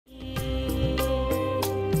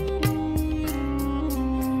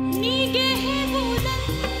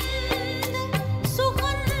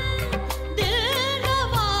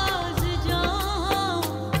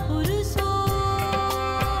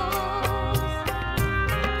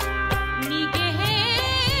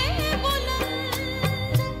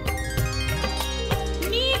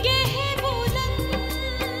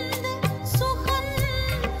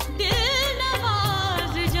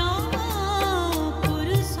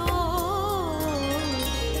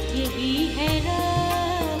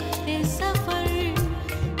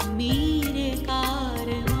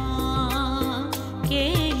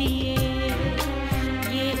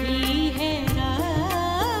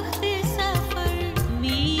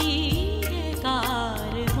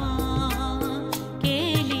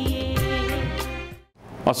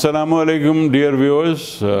Assalamu alaikum, dear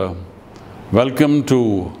viewers. Welcome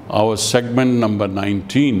to our segment number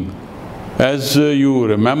 19. As you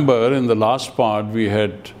remember, in the last part we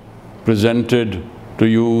had presented to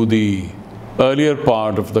you the earlier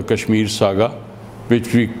part of the Kashmir saga,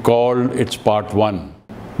 which we called its part 1,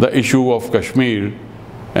 the issue of Kashmir,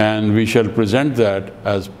 and we shall present that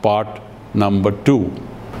as part number 2.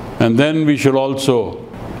 And then we shall also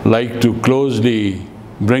like to closely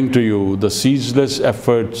bring to you the ceaseless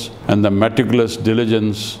efforts and the meticulous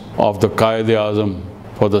diligence of the Quaid Azam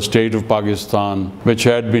for the state of Pakistan, which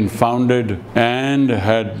had been founded and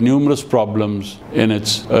had numerous problems in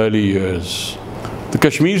its early years. The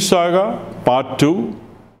Kashmir saga, part 2.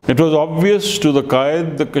 It was obvious to the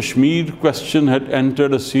Quaid the Kashmir question had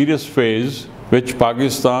entered a serious phase which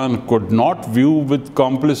Pakistan could not view with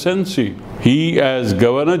complacency. He, as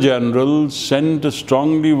Governor General, sent a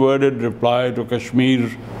strongly worded reply to Kashmir,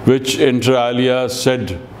 which inter alia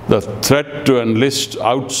said, "The threat to enlist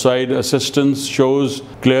outside assistance shows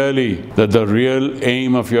clearly that the real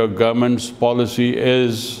aim of your government's policy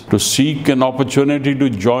is to seek an opportunity to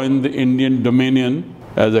join the Indian Dominion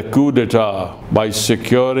as a coup d'etat by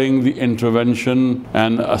securing the intervention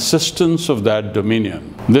and assistance of that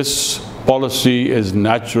Dominion. This policy is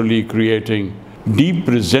naturally creating deep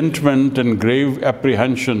resentment and grave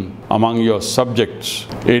apprehension among your subjects,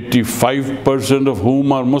 85% of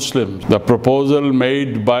whom are Muslims. The proposal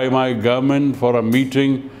made by my government for a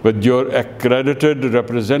meeting with your accredited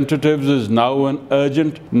representatives is now an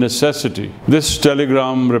urgent necessity." This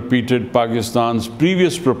telegram repeated Pakistan's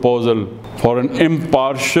previous proposal for an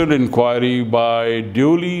impartial inquiry by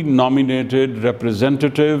duly nominated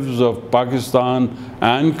representatives of Pakistan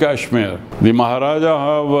and Kashmir. The Maharaja,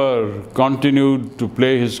 however, continued to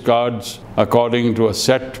play his cards according to a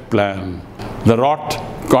set plan. The rot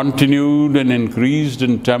continued and increased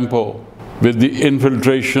in tempo with the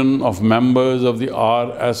infiltration of members of the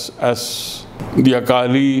RSS, the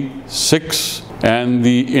Akali Sikhs and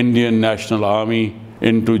the Indian National Army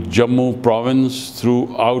into Jammu province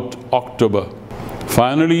throughout October.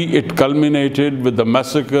 Finally, it culminated with the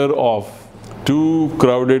massacre of 2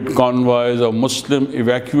 crowded convoys of Muslim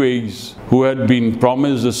evacuees who had been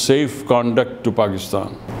promised a safe conduct to Pakistan.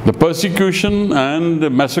 The persecution and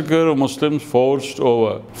massacre of Muslims forced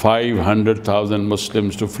over 500,000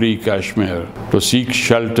 Muslims to flee Kashmir, to seek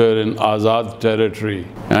shelter in Azad territory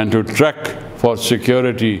and to trek for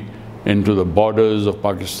security into the borders of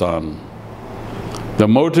Pakistan. The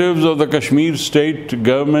motives of the Kashmir state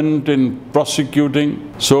government in prosecuting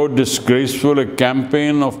so disgraceful a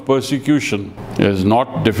campaign of persecution is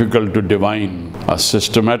not difficult to divine. A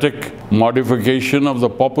systematic modification of the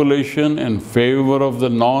population in favor of the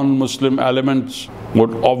non-Muslim elements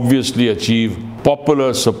would obviously achieve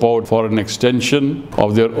popular support for an extension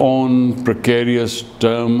of their own precarious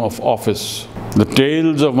term of office. The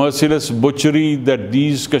tales of merciless butchery that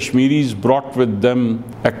these Kashmiris brought with them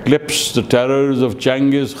eclipsed the terrors of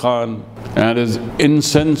Genghis Khan and has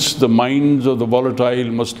incensed the minds of the volatile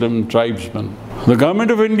Muslim tribesmen. The government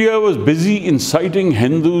of India was busy inciting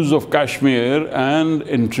Hindus of Kashmir and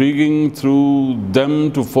intriguing through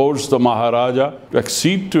them to force the Maharaja to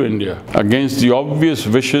accede to India against the obvious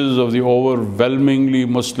wishes of the overwhelmingly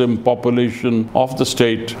Muslim population of the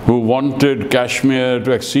state who wanted Kashmir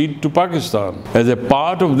to accede to Pakistan. As a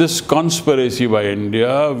part of this conspiracy by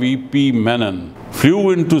India, VP Menon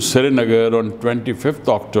flew into Srinagar on 25th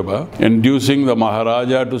October, inducing the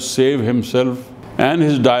Maharaja to save himself and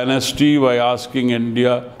his dynasty by asking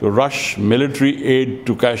India to rush military aid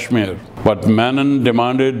to Kashmir. But Menon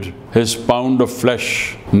demanded his pound of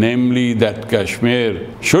flesh, namely that Kashmir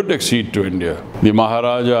should accede to India. The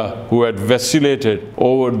Maharaja, who had vacillated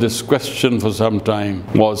over this question for some time,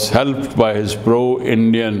 was helped by his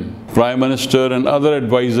pro-Indian Prime Minister and other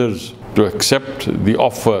advisors to accept the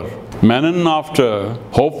offer. Menon, after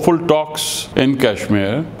hopeful talks in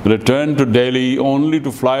Kashmir, returned to Delhi only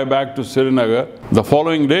to fly back to Srinagar the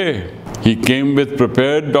following day. He came with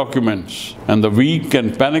prepared documents, and the weak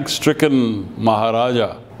and panic-stricken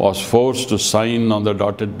Maharaja was forced to sign on the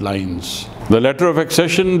dotted lines. The letter of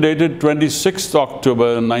accession, dated 26th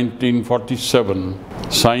October 1947,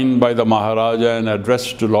 signed by the Maharaja and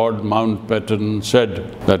addressed to Lord Mountbatten,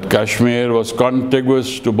 said that Kashmir was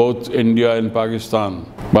contiguous to both India and Pakistan,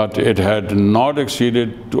 but it had not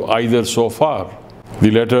acceded to either so far. The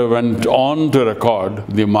letter went on to record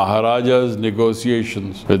the Maharaja's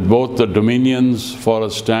negotiations with both the dominions for a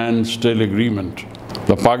standstill agreement.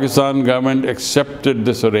 The Pakistan government accepted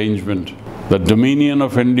this arrangement. The Dominion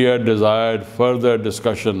of India desired further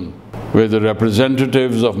discussion with the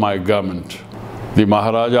representatives of my government. The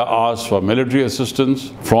Maharaja asked for military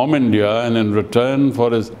assistance from India, and in return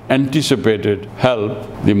for his anticipated help,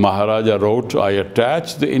 the Maharaja wrote, "I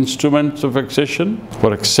attach the instruments of accession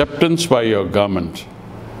for acceptance by your government."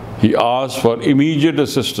 He asked for immediate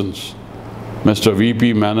assistance. Mr.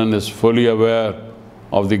 V.P. Menon is fully aware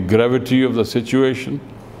of the gravity of the situation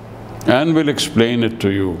and will explain it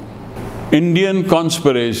to you. Indian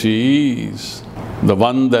conspiracies, the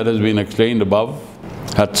one that has been explained above,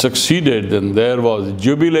 had succeeded, and there was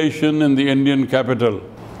jubilation in the Indian capital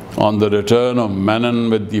on the return of Menon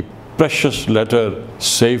with the precious letter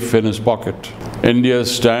safe in his pocket.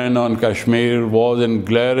 India's stand on Kashmir was in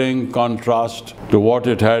glaring contrast to what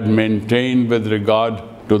it had maintained with regard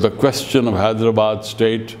to the question of Hyderabad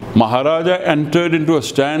state. Maharaja entered into a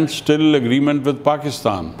standstill agreement with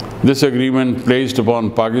Pakistan. This agreement placed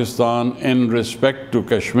upon Pakistan in respect to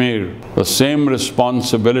Kashmir the same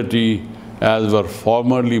responsibility as were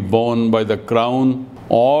formerly borne by the Crown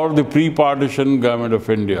or the pre-partition government of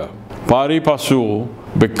India. Pari passu,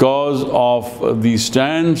 because of the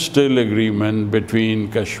standstill agreement between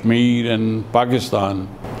Kashmir and Pakistan,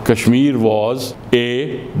 Kashmir was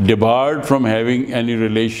A. debarred from having any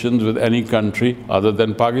relations with any country other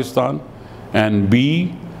than Pakistan, and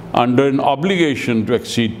B. under an obligation to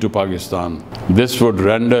accede to Pakistan. This would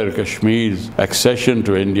render Kashmir's accession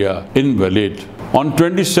to India invalid. On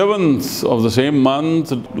 27th of the same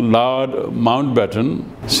month, Lord Mountbatten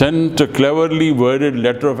sent a cleverly worded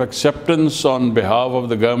letter of acceptance on behalf of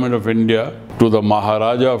the government of India to the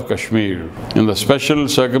Maharaja of Kashmir. In the special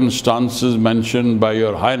circumstances mentioned by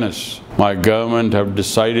Your Highness, my government have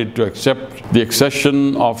decided to accept the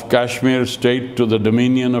accession of Kashmir state to the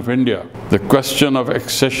dominion of India. The question of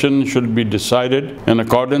accession should be decided in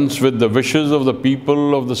accordance with the wishes of the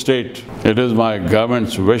people of the state. It is my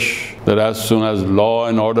government's wish that as soon as law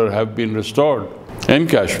and order have been restored in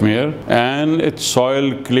Kashmir and its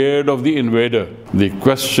soil cleared of the invader, the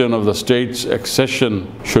question of the state's accession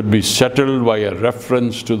should be settled by a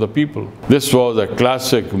reference to the people. This was a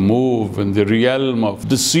classic move in the realm of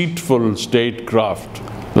deceitful statecraft.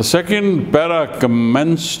 The second para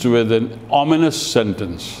commenced with an ominous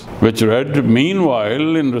sentence, which read,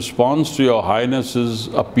 "Meanwhile, in response to Your Highness's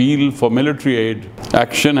appeal for military aid,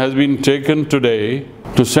 action has been taken today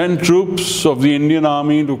to send troops of the Indian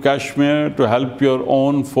Army to Kashmir to help your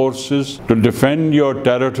own forces to defend your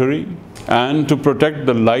territory and to protect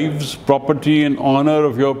the lives, property and honor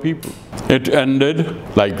of your people." It ended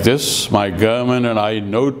like this: "My government and I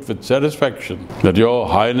note with satisfaction that Your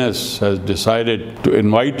Highness has decided to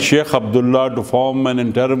invite Sheikh Abdullah to form an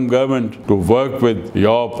interim government to work with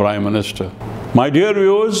your Prime Minister." My dear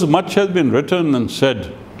viewers, much has been written and said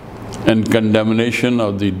in condemnation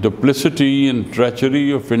of the duplicity and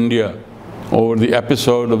treachery of India over the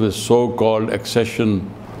episode of the so-called accession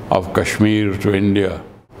of Kashmir to India.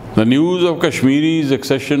 The news of Kashmiri's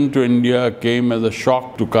accession to India came as a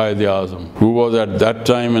shock to Quaid Azam, who was at that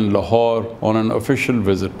time in Lahore on an official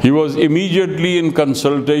visit. He was immediately in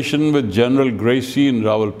consultation with General Gracie in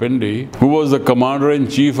Rawalpindi, who was the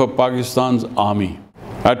Commander-in-Chief of Pakistan's army.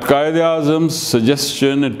 At Quaid Azam's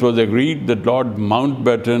suggestion, it was agreed that Lord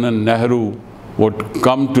Mountbatten and Nehru would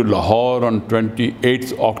come to Lahore on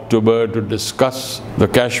 28th October to discuss the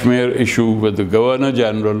Kashmir issue with the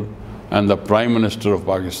Governor-General and the Prime Minister of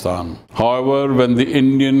Pakistan. However, when the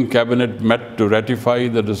Indian cabinet met to ratify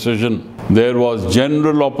the decision, there was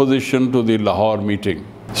general opposition to the Lahore meeting.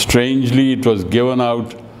 Strangely, it was given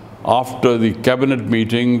out after the cabinet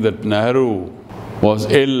meeting that Nehru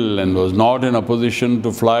was ill and was not in a position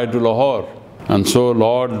to fly to Lahore. And so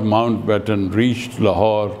Lord Mountbatten reached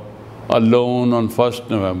Lahore alone on 1st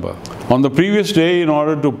November. On the previous day, in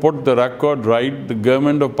order to put the record right, the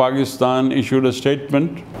government of Pakistan issued a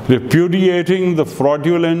statement repudiating the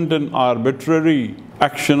fraudulent and arbitrary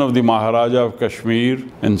action of the Maharaja of Kashmir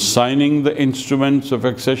in signing the instruments of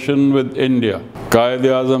accession with India. Quaid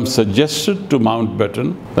Azam suggested to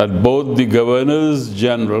Mountbatten that both the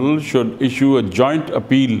Governors-General should issue a joint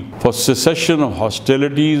appeal for cessation of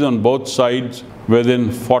hostilities on both sides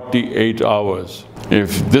within 48 hours.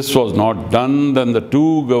 If this was not done, then the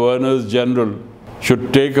two Governors-General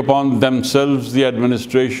should take upon themselves the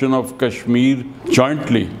administration of Kashmir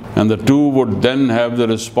jointly, and the two would then have the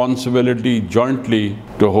responsibility jointly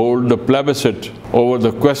to hold a plebiscite over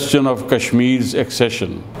the question of Kashmir's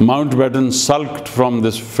accession. Mountbatten sulked from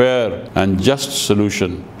this fair and just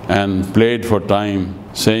solution and played for time,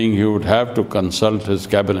 saying he would have to consult his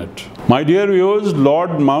cabinet. My dear viewers,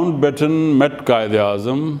 Lord Mountbatten met Quaid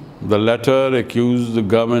Azam. The letter accused the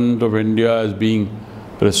government of India as being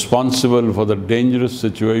responsible for the dangerous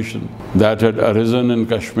situation that had arisen in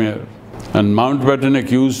Kashmir. and Mountbatten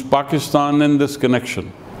accused Pakistan in this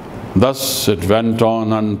connection. Thus it went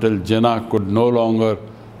on until Jinnah could no longer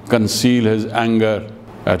conceal his anger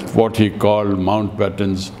at what he called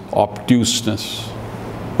Mountbatten's obtuseness.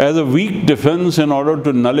 As a weak defense in order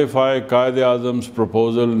to nullify Quaid-e-Azam's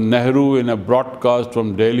proposal, Nehru, in a broadcast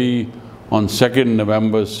from Delhi on 2nd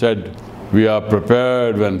November, said, "We are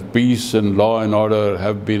prepared when peace and law and order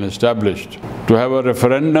have been established to have a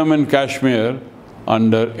referendum in Kashmir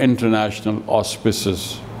under international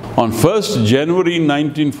auspices." On 1st January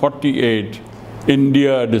 1948,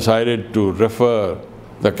 India decided to refer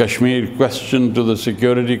the Kashmir question to the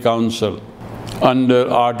Security Council under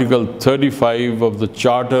Article 35 of the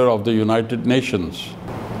Charter of the United Nations.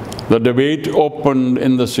 The debate opened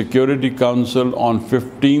in the Security Council on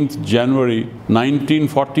 15th January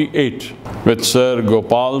 1948 with Sir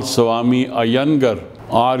Gopal Swami Iyengar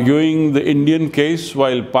arguing the Indian case,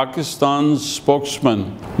 while Pakistan's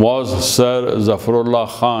spokesman was Sir Zafarullah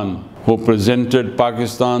Khan, who presented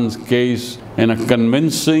Pakistan's case in a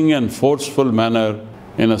convincing and forceful manner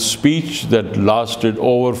in a speech that lasted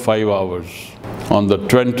over 5 hours. On the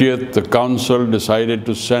 20th, the Council decided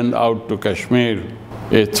to send out to Kashmir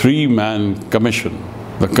a 3-man commission.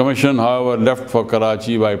 The commission, however, left for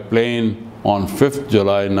Karachi by plane on 5th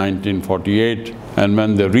July 1948, and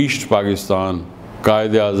when they reached Pakistan,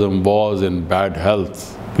 Quaid-e-Azam was in bad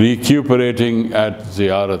health, recuperating at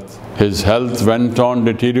Ziyarat. His health went on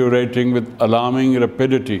deteriorating with alarming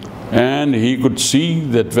rapidity, and he could see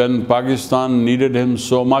that when Pakistan needed him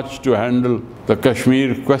so much to handle the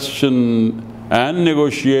Kashmir question and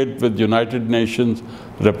negotiate with United Nations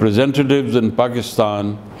representatives in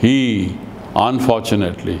Pakistan, he,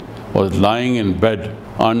 unfortunately, was lying in bed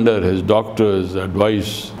under his doctor's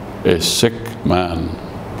advice, a sick man.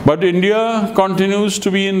 But India continues to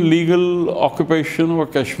be in legal occupation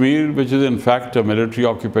of Kashmir, which is in fact a military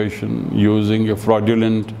occupation, using a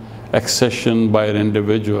fraudulent accession by an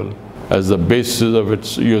individual as the basis of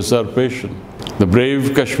its usurpation. The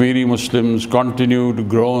brave Kashmiri Muslims continue to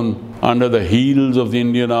groan under the heels of the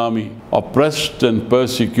Indian army, oppressed and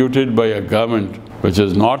persecuted by a government which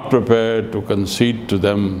is not prepared to concede to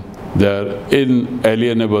them their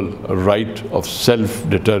inalienable right of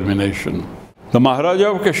self-determination. The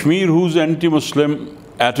Maharaja of Kashmir, whose anti-Muslim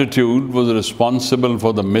attitude was responsible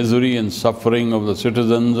for the misery and suffering of the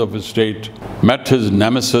citizens of his state, met his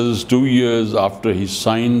nemesis 2 years after he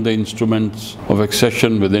signed the instruments of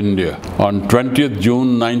accession with India. On 20th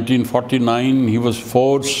June 1949, he was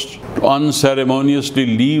forced to unceremoniously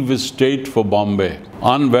leave his state for Bombay,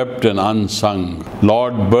 unwept and unsung.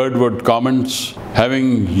 Lord Birdwood comments,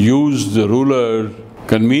 having used the ruler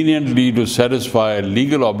conveniently to satisfy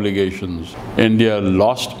legal obligations, India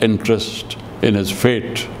lost interest in his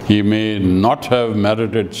fate. He may not have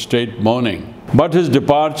merited state mourning, but his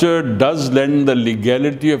departure does lend the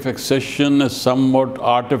legality of accession a somewhat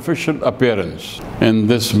artificial appearance. In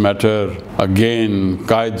this matter, again,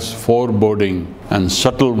 Quaid's foreboding and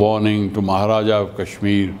subtle warning to Maharaja of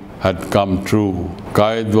Kashmir had come true.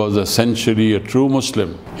 Quaid was essentially a true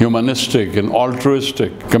Muslim, humanistic and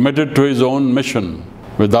altruistic, committed to his own mission,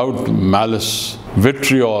 without malice,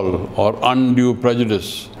 vitriol, or undue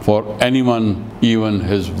prejudice for anyone, even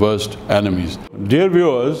his worst enemies. Dear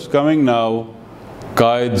viewers, coming now,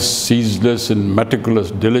 Quaid's ceaseless and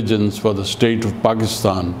meticulous diligence for the state of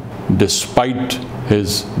Pakistan, despite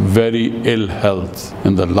his very ill health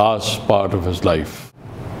in the last part of his life.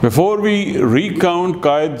 Before we recount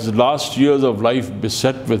Quaid's last years of life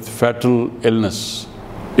beset with fatal illness,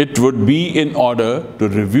 it would be in order to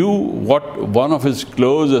review what one of his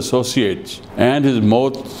close associates and his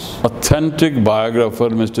most authentic biographer,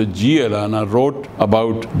 Mr. G. Elana, wrote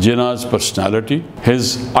about Jinnah's personality,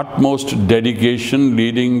 his utmost dedication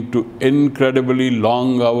leading to incredibly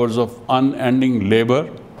long hours of unending labor,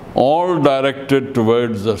 all directed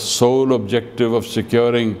towards the sole objective of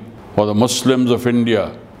securing for the Muslims of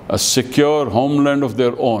India a secure homeland of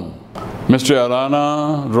their own. Mr.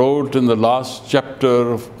 Elana wrote in the last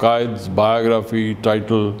chapter of Quaid's biography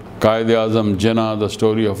titled Quaid-e-Azam Jinnah, the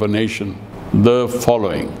Story of a Nation, the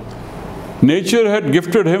following. Nature had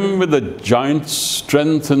gifted him with a giant's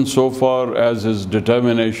strength insofar as his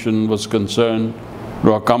determination was concerned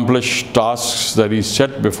to accomplish tasks that he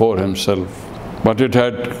set before himself. But it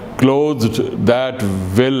had clothed that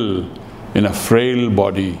will in a frail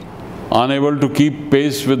body, unable to keep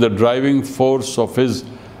pace with the driving force of his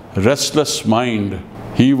restless mind.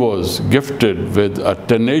 He was gifted with a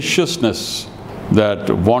tenaciousness that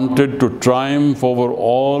wanted to triumph over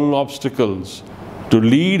all obstacles, to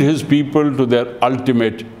lead his people to their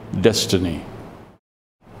ultimate destiny.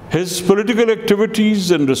 His political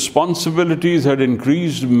activities and responsibilities had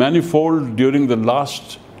increased manifold during the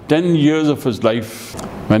last 10 years of his life,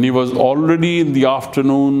 when he was already in the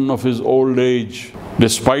afternoon of his old age.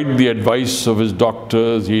 Despite the advice of his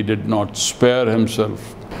doctors, he did not spare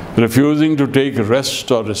himself, refusing to take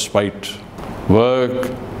rest or respite.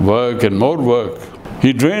 Work, work, and more work.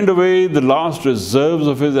 He drained away the last reserves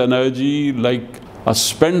of his energy like a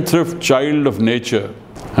spendthrift child of nature,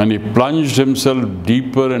 and he plunged himself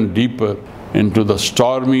deeper and deeper into the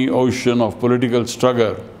stormy ocean of political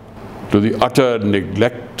struggle, to the utter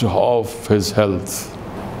neglect of his health.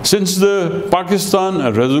 Since the Pakistan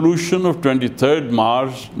resolution of 23rd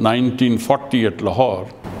March 1940 at Lahore,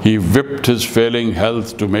 he whipped his failing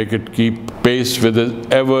health to make it keep pace with his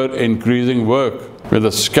ever-increasing work, with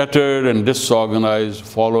a scattered and disorganized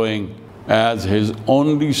following as his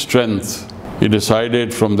only strength. He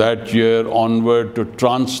decided from that year onward to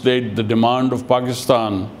translate the demand of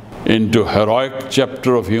Pakistan into a heroic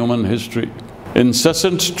chapter of human history.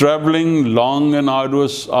 Incessant traveling, long and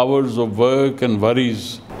arduous hours of work and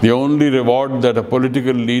worries, the only reward that a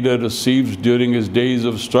political leader receives during his days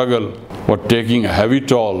of struggle, were taking a heavy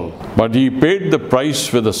toll. But he paid the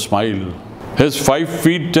price with a smile. His 5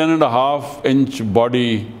 feet 10.5-inch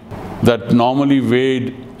body that normally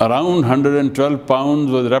weighed around 112 pounds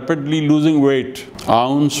was rapidly losing weight,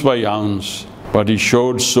 ounce by ounce. But he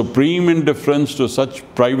showed supreme indifference to such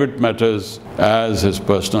private matters as his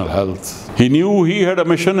personal health. He knew he had a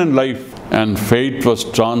mission in life, and fate was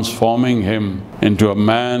transforming him into a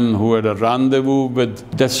man who had a rendezvous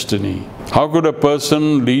with destiny. How could a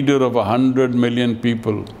person, leader of 100 million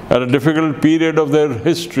people, at a difficult period of their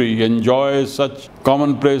history, enjoy such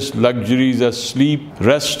commonplace luxuries as sleep,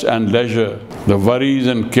 rest, and leisure? The worries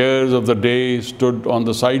and cares of the day stood on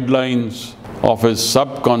the sidelines of his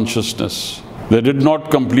subconsciousness. They did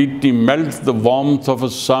not completely melt the warmth of a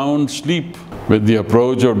sound sleep. With the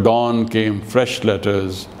approach of dawn came fresh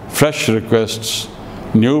letters, fresh requests,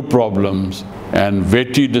 new problems, and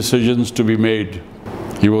weighty decisions to be made.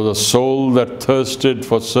 He was a soul that thirsted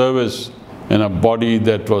for service in a body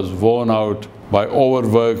that was worn out by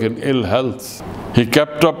overwork and ill health. He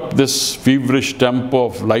kept up this feverish tempo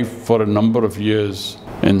of life for a number of years,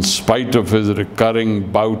 in spite of his recurring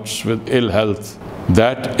bouts with ill health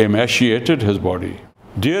that emaciated his body.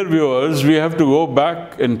 Dear viewers, we have to go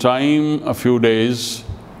back in time a few days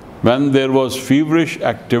when there was feverish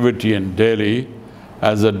activity in Delhi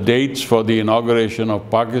as the dates for the inauguration of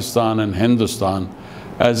Pakistan and Hindustan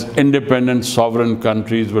as independent sovereign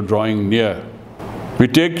countries were drawing near. We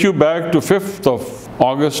take you back to 5th of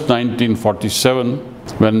August 1947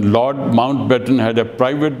 when Lord Mountbatten had a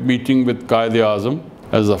private meeting with Quaid Azam,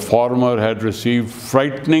 as the former had received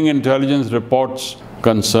frightening intelligence reports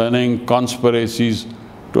concerning conspiracies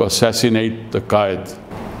to assassinate the Quaid.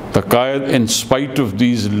 The Quaid, in spite of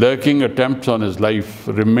these lurking attempts on his life,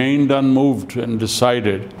 remained unmoved and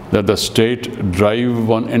decided that the state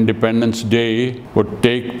drive on Independence Day would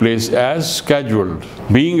take place as scheduled,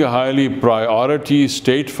 being a highly priority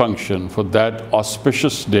state function for that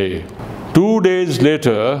auspicious day. 2 days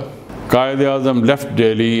later, Quaid Azam left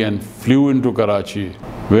Delhi and flew into Karachi,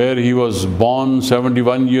 where he was born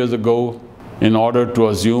 71 years ago, in order to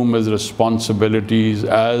assume his responsibilities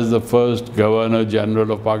as the first Governor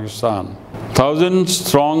General of Pakistan.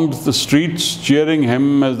 Thousands thronged the streets cheering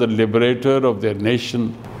him as the liberator of their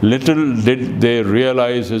nation. Little did they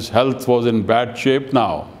realize his health was in bad shape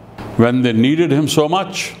now, when they needed him so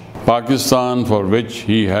much. Pakistan, for which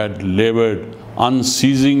he had labored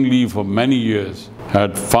unceasingly for many years,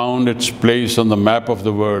 had found its place on the map of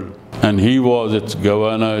the world, and he was its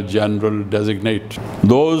Governor General designate.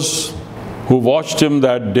 Those who watched him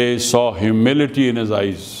that day saw humility in his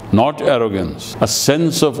eyes, not arrogance, a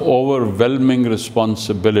sense of overwhelming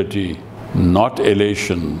responsibility, not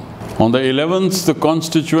elation. On the 11th, the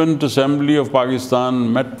Constituent Assembly of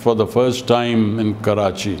Pakistan met for the first time in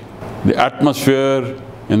Karachi. The atmosphere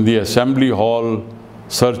in the Assembly Hall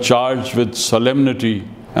surcharged with solemnity,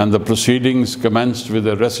 and the proceedings commenced with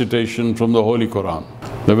a recitation from the Holy Quran.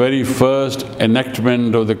 The very first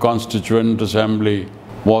enactment of the Constituent Assembly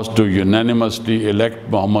was to unanimously elect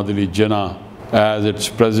Muhammad Ali Jinnah as its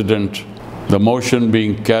president, the motion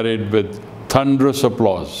being carried with thunderous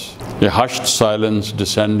applause. A hushed silence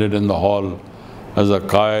descended in the hall as the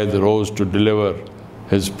Quaid rose to deliver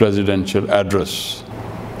his presidential address.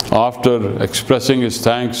 After expressing his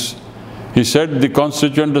thanks, he said the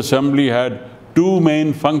Constituent Assembly had 2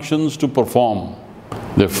 main functions to perform.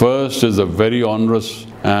 The first is the very onerous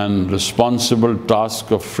and responsible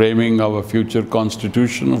task of framing our future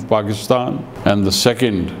constitution of Pakistan, and the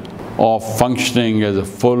second, of functioning as a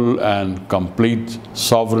full and complete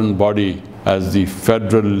sovereign body as the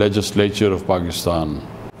federal legislature of Pakistan.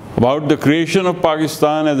 About the creation of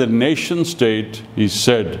Pakistan as a nation state, he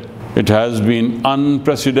said, "It has been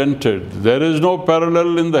unprecedented. There is no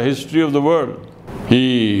parallel in the history of the world."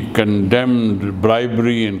 He condemned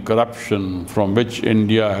bribery and corruption from which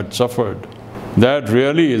India had suffered. That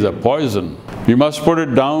really is a poison. We must put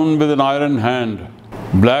it down with an iron hand.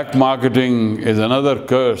 Black marketing is another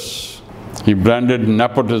curse. He branded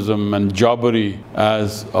nepotism and jobbery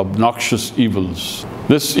as obnoxious evils.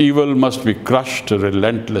 This evil must be crushed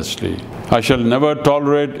relentlessly. I shall never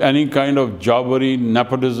tolerate any kind of jobbery,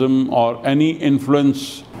 nepotism, or any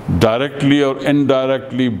influence directly or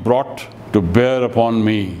indirectly brought to bear upon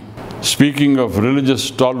me. Speaking of religious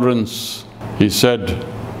tolerance, he said,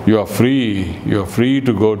 "You are free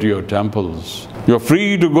to go to your temples. You are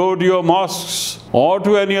free to go to your mosques or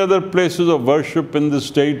to any other places of worship in the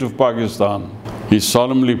state of Pakistan." He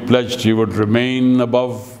solemnly pledged he would remain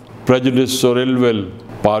above prejudice or ill will,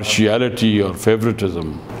 partiality or favoritism.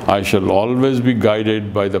 "I shall always be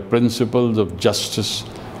guided by the principles of justice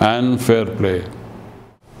and fair play."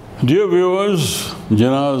 Dear viewers,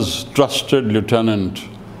 Jinnah's trusted lieutenant,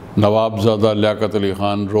 Nawabzada Liaquat Ali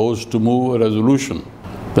Khan, rose to move a resolution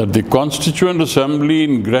that the Constituent Assembly,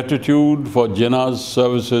 in gratitude for Jinnah's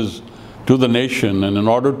services to the nation and in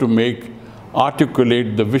order to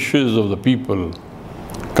articulate the wishes of the people,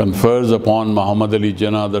 confers upon Muhammad Ali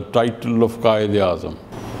Jinnah the title of Quaid Azam,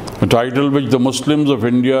 a title which the Muslims of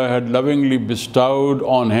India had lovingly bestowed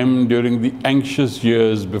on him during the anxious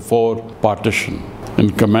years before partition. In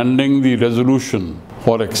commending the resolution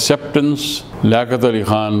for acceptance, Liaquat Ali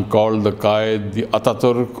Khan called the Quaid the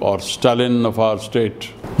Ataturk or Stalin of our state.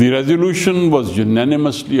 The resolution was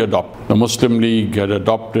unanimously adopted. The Muslim League had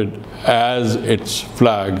adopted as its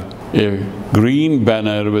flag a green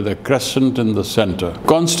banner with a crescent in the center.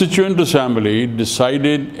 Constituent Assembly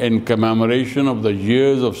decided in commemoration of the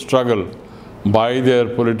years of struggle by their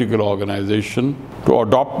political organization to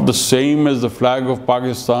adopt the same as the flag of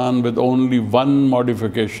Pakistan with only one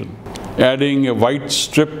modification, adding a white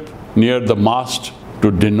strip near the mast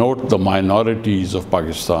to denote the minorities of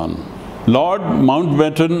Pakistan. Lord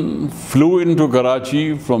Mountbatten flew into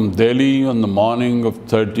Karachi from Delhi on the morning of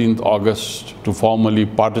 13th August to formally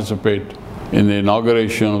participate in the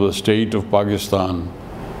inauguration of the state of Pakistan,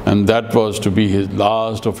 and that was to be his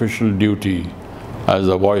last official duty as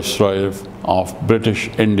the Viceroy of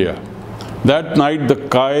British India. That night, the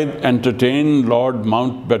Quaid entertained Lord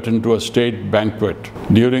Mountbatten to a state banquet.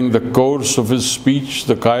 During the course of his speech,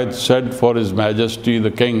 the Quaid said for His Majesty the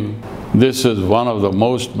King, "This is one of the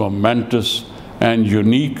most momentous and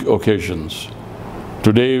unique occasions.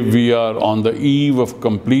 Today we are on the eve of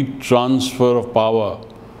complete transfer of power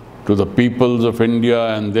to the peoples of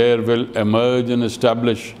India, and there will emerge and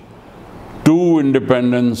establish two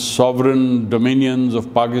independent sovereign dominions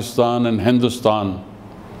of Pakistan and Hindustan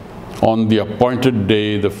on the appointed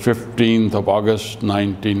day, the 15th of August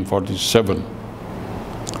 1947.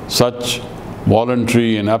 Such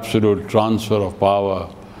voluntary and absolute transfer of power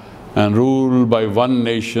and rule by one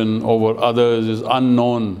nation over others is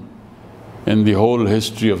unknown in the whole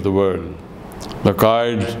history of the world." The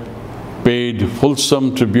Quaid paid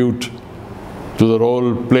fulsome tribute to the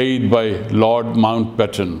role played by Lord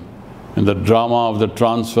Mountbatten in the drama of the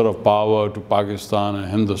transfer of power to Pakistan and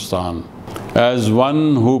Hindustan. As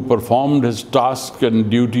one who performed his task and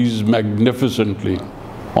duties magnificently,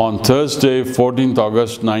 on Thursday, 14th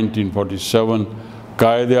August 1947,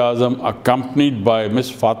 Quaid Azam, accompanied by Miss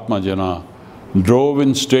Fatma Jinnah, drove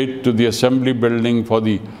in state to the Assembly building for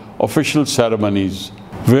the official ceremonies,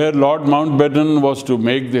 where Lord Mountbatten was to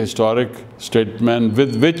make the historic statement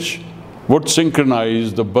with which would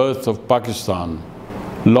synchronize the birth of Pakistan.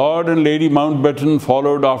 Lord and Lady Mountbatten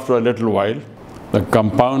followed after a little while. The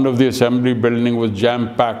compound of the Assembly building was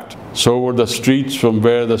jam-packed. So were the streets from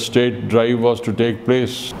where the state drive was to take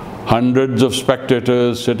place. Hundreds of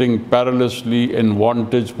spectators sitting perilously in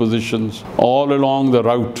vantage positions all along the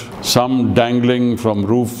route, some dangling from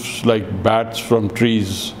roofs like bats from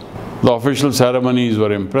trees. The official ceremonies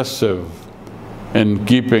were impressive, in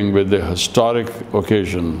keeping with the historic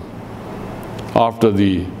occasion. After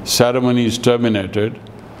the ceremonies terminated,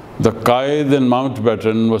 the Quaid and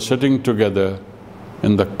Mountbatten were sitting together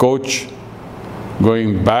in the coach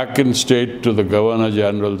going back in state to the Governor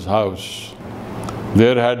General's house.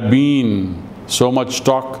 There had been so much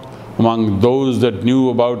talk among those that knew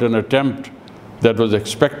about an attempt that was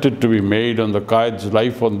expected to be made on the Quaid's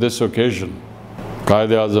life on this occasion. Quaid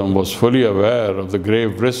Azam was fully aware of the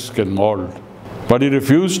grave risk involved, but he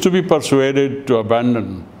refused to be persuaded to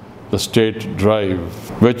abandon the state drive,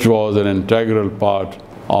 which was an integral part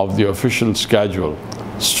of the official schedule.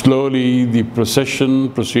 Slowly, the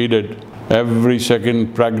procession proceeded, every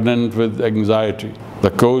second pregnant with anxiety.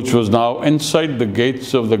 The coach was now inside the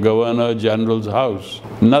gates of the Governor-General's house.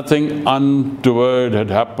 Nothing untoward had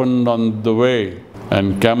happened on the way,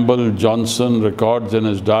 and Campbell Johnson records in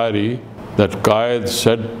his diary that Quaid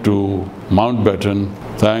said to Mountbatten,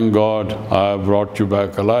 "Thank God I have brought you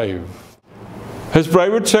back alive." His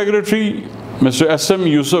private secretary, Mr. Azam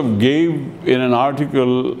Yusuf, gave in an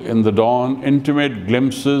article in the Dawn intimate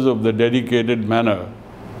glimpses of the dedicated manner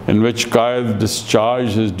in which Quaid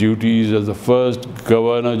discharged his duties as the first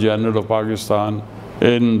Governor-General of Pakistan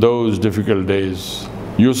in those difficult days.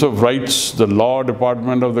 Yusuf writes, the Law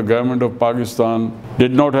Department of the Government of Pakistan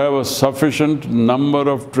did not have a sufficient number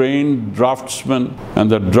of trained draftsmen,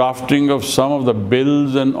 and the drafting of some of the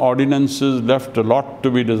bills and ordinances left a lot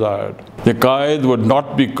to be desired. The Quaid would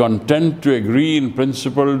not be content to agree in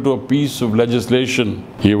principle to a piece of legislation.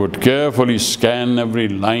 He would carefully scan every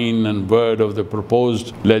line and word of the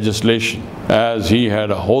proposed legislation, as he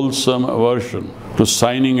had a wholesome aversion to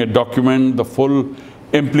signing a document the full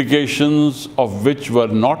implications of which were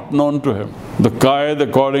not known to him. The Quaid,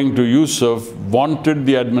 according to Yusuf, wanted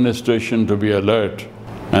the administration to be alert,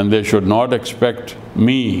 and they should not expect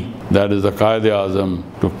me, that is the Quaid-e-Azam,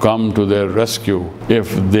 to come to their rescue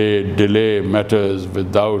if they delay matters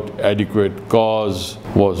without adequate cause,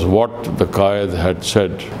 was what the Quaid had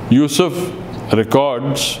said. Yusuf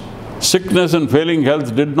records, sickness and failing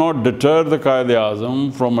health did not deter the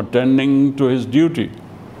Quaid-e-Azam from attending to his duty.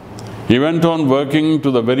 He went on working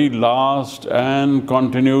to the very last and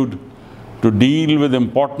continued to deal with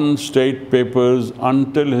important state papers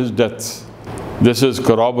until his death. This is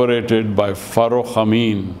corroborated by Farrokh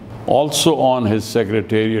Amin, also on his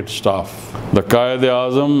secretariat staff. The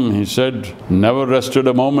Quaid-e-Azam, he said, never rested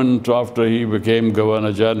a moment after he became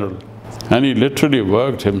Governor-General, and he literally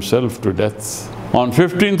worked himself to death. On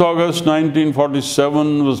 15th August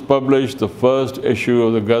 1947 was published the first issue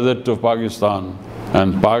of the Gazette of Pakistan,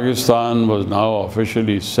 and Pakistan was now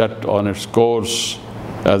officially set on its course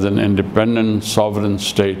as an independent sovereign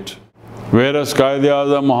state. Whereas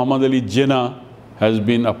Quaid-e-Azam Muhammad Ali Jinnah has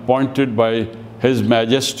been appointed by His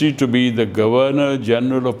Majesty to be the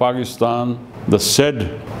Governor-General of Pakistan, the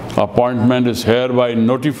said appointment is hereby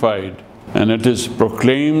notified, and it is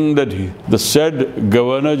proclaimed that the said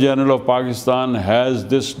Governor-General of Pakistan has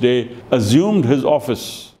this day assumed his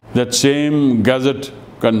office. That same gazette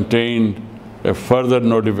contained a further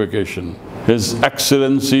notification. His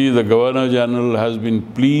Excellency the Governor-General has been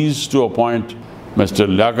pleased to appoint Mr.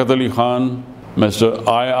 Liaquat Ali Khan, Mr.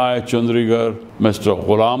 I. Chundrigar, Mr.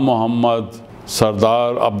 Ghulam Muhammad,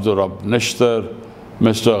 Sardar Abdur Rab Nishtar,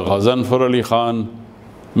 Mr. Ghazanfar Ali Khan,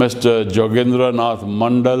 Mr. Jogendra Nath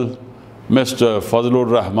Mandal, Mr. Fazlur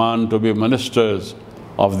Rahman to be ministers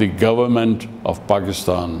of the government of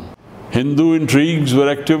Pakistan. Hindu intrigues were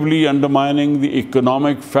actively undermining the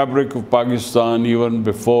economic fabric of Pakistan even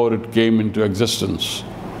before it came into existence.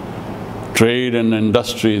 Trade and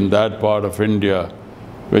industry in that part of India,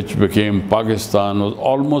 which became Pakistan, was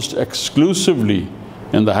almost exclusively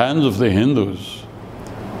in the hands of the Hindus.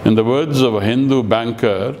 In the words of a Hindu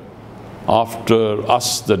banker, after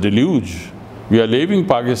us the deluge, we are leaving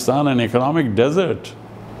Pakistan an economic desert.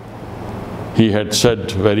 He had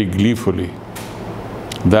said very gleefully.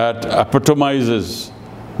 That epitomizes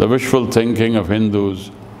the wishful thinking of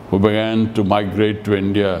Hindus who began to migrate to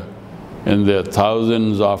India in their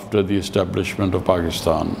thousands after the establishment of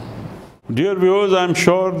Pakistan. Dear viewers, I'm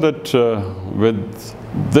sure that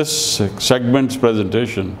with this segment's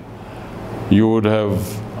presentation, you would have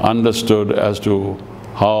understood as to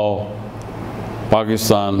how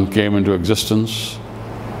Pakistan came into existence,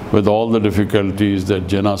 with all the difficulties that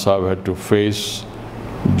Jinnah Sahib had to face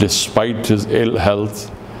despite his ill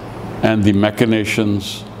health, and the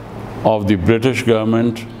machinations of the British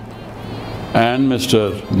government and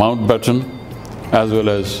Mr. Mountbatten, as well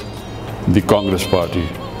as the Congress party.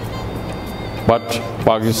 But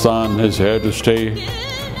Pakistan is here to stay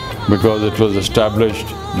because it was established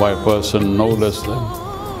by a person no less than,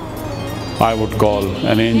 I would call,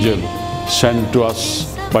 an angel sent to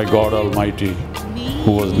us by God Almighty,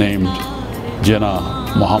 who was named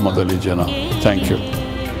Jinnah Muhammad Ali Jinnah. Thank you.